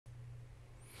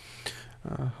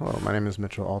Hello, my name is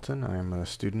Mitchell Alton. I am a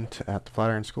student at the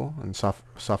Flatiron School in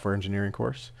software engineering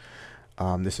course.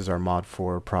 This is our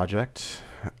MOD4 project,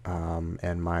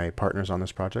 and my partners on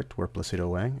this project were Placido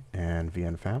Wang and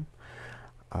Vien Pham.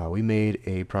 We made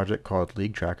a project called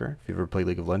League Tracker. If you've ever played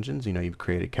League of Legends, you know you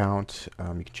create an account,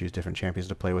 you can choose different champions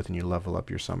to play with, and you level up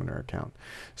your summoner account.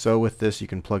 So with this, you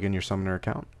can plug in your summoner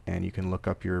account, and you can look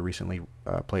up your recently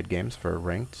played games for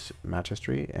ranked match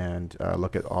history, and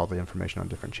look at all the information on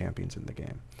different champions in the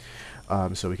game.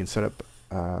 So we can set up,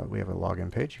 we have a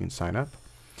login page, you can sign up.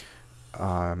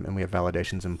 And we have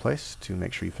validations in place to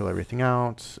make sure you fill everything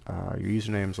out, your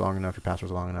username's long enough, your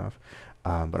password's long enough.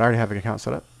 But I already have an account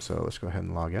set up, so let's go ahead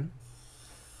and log in.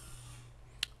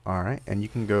 Alright, and you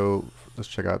can go, let's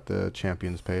check out the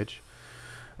champions page.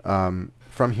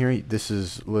 From here, this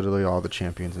is literally all the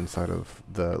champions inside of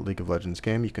the League of Legends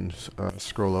game. You can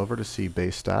scroll over to see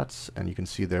base stats, and you can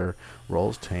see their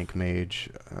roles, tank, mage,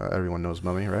 everyone knows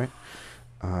mummy, right?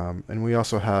 And we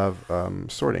also have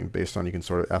sorting based on, you can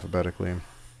sort it alphabetically.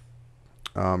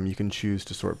 You can choose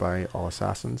to sort by all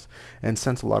assassins, and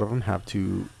since a lot of them have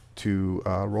two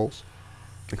roles,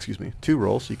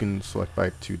 you can select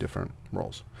by two different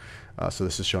roles. So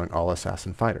this is showing all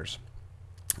assassin fighters.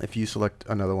 If you select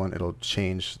another one, it'll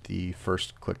change the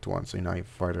first clicked one. So now you have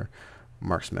fighter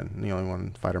marksman. And the only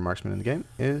one fighter marksman in the game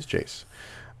is Jace.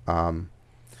 And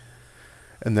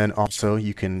then also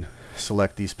you can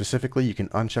select these specifically, you can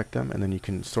uncheck them, and then you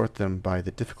can sort them by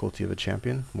the difficulty of a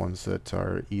champion, ones that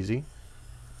are easy.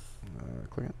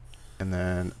 Click it. And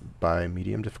then by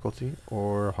medium difficulty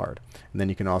or hard. And then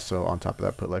you can also, on top of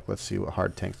that, put like, let's see what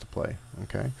hard tanks to play.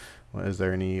 Okay. Well, is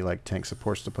there any like tank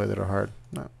supports to play that are hard?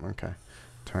 No. Okay.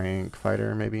 Tank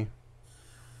fighter maybe.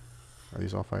 Are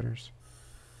these all fighters?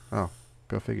 Oh,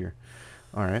 go figure.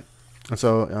 All right. And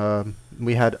so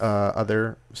we had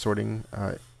other sorting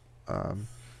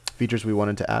features we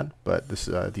wanted to add, but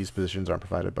these positions aren't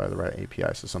provided by the right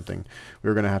API, so something we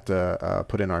were going to have to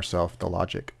put in ourselves, the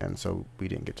logic, and so we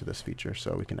didn't get to this feature,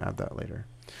 so we can add that later.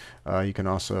 You can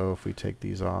also, if we take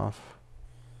these off,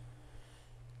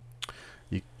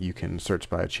 you can search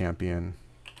by a champion,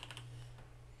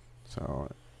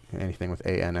 so anything with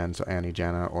ANN, so Annie,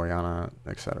 Janna, Oriana,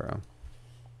 etc.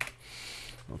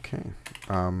 Okay,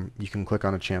 you can click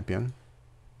on a champion,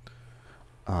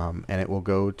 and it will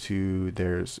go to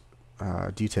there's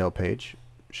detail page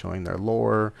showing their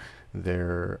lore,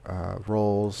 their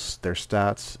roles, their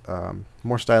stats.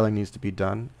 More styling needs to be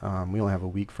done. We only have a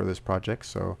week for this project,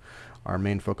 so our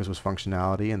main focus was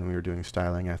functionality, and then we were doing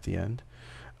styling at the end.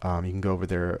 You can go over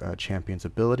their champion's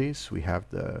abilities. We're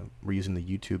using the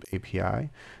YouTube API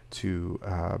to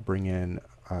bring in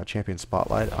champion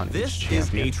spotlight on each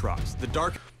champion. This is Aatrox, the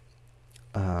dark.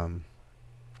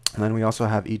 And then we also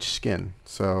have each skin,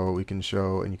 so we can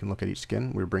show, and you can look at each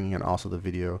skin. We're bringing in also the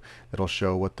video that'll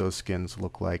show what those skins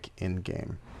look like in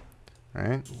game.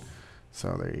 Right?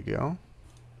 So there you go.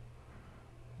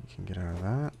 You can get out of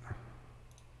that.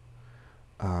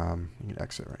 You can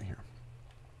exit right here,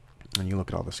 and you look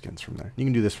at all the skins from there. You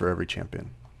can do this for every champion.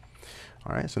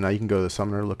 All right. So now you can go to the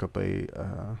summoner, look up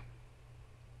a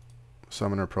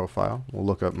summoner profile. We'll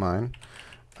look up mine.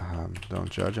 Don't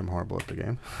judge. I'm horrible at the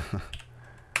game.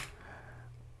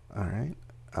 All right,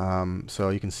 so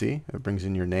you can see it brings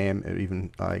in your name. It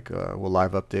even like will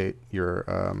live update your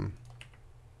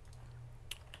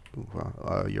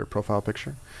profile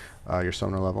picture, your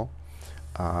summoner level,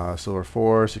 silver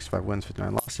 4, 65 wins,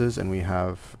 59 losses, and we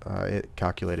have it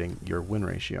calculating your win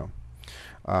ratio.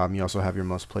 You also have your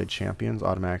most played champions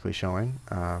automatically showing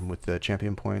with the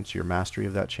champion points, your mastery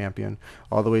of that champion,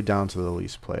 all the way down to the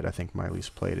least played. I think my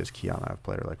least played is Kiana. I've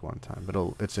played her like one time,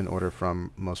 but it's in order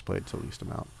from most played to least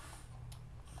amount.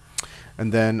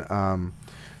 And then,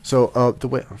 the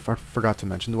way I forgot to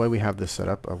mention, the way we have this set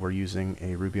up, we're using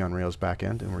a Ruby on Rails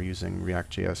backend, and we're using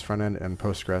React.js frontend and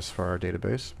Postgres for our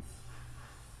database.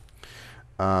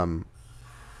 And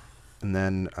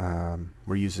then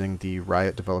we're using the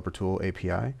Riot Developer Tool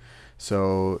API.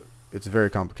 So it's a very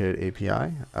complicated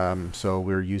API. So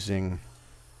we're using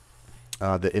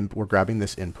we're grabbing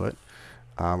this input,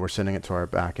 we're sending it to our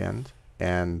backend,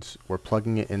 and we're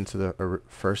plugging it into the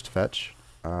first fetch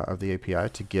of the API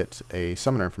to get a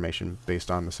summoner information based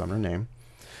on the summoner name,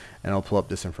 and it'll pull up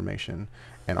this information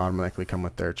and automatically come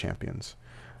with their champions.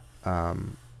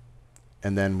 And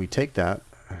then we take that,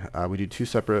 we do two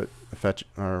separate fetch,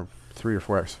 or 3 or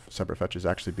 4 separate fetches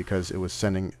actually, because it was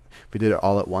sending, if we did it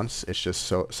all at once, it's just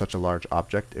such a large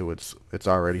object, it's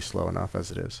already slow enough as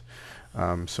it is.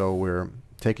 So we're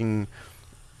taking,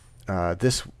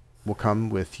 this will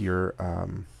come with your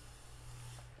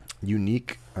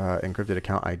unique encrypted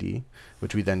account ID,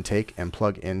 which we then take and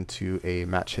plug into a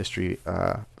match history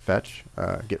fetch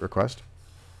GET request.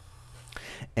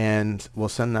 And we'll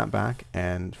send that back,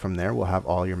 and from there we'll have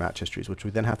all your match histories, which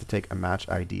we then have to take a match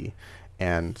ID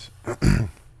and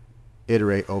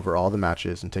iterate over all the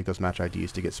matches and take those match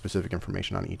IDs to get specific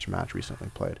information on each match recently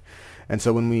played. And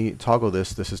so when we toggle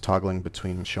this, this is toggling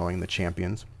between showing the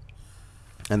champions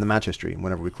and the match history.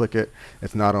 Whenever we click it,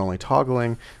 it's not only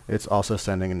toggling, it's also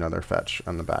sending another fetch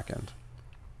on the back end.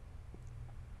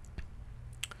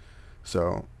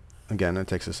 So again, it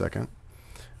takes a second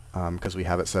because we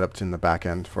have it set up in the back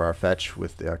end for our fetch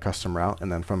with the custom route,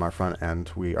 and then from our front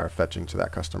end we are fetching to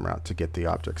that custom route to get the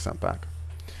object sent back.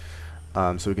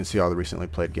 So we can see all the recently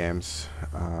played games.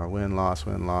 Win, loss,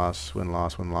 win, loss, win,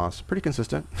 loss, win, loss. Pretty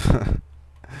consistent.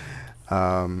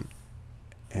 And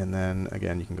then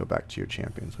again, you can go back to your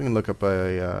champions. We can look up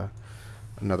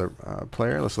another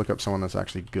player. Let's look up someone that's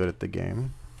actually good at the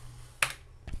game.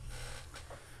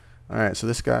 Alright, so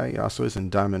this guy also is in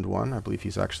Diamond 1. I believe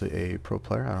he's actually a pro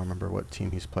player. I don't remember what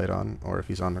team he's played on, or if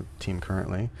he's on a team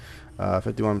currently.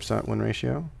 51% win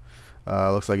ratio.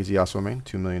 Looks like he's the Yasuo main,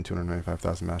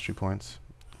 2,295,000 mastery points.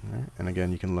 Right. And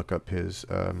again, you can look up his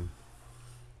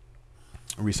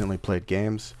recently played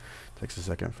games. Takes a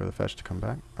second for the fetch to come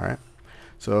back. Alright,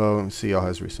 so see all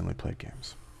his recently played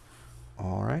games.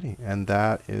 Alrighty, and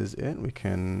that is it. We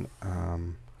can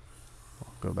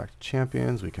go back to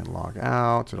champions. We can log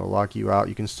out. It'll log you out.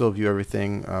 You can still view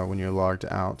everything when you're logged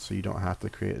out, so you don't have to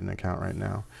create an account right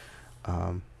now.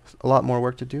 A lot more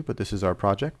work to do, but this is our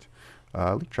project.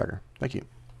 Leak Tracker. Thank you.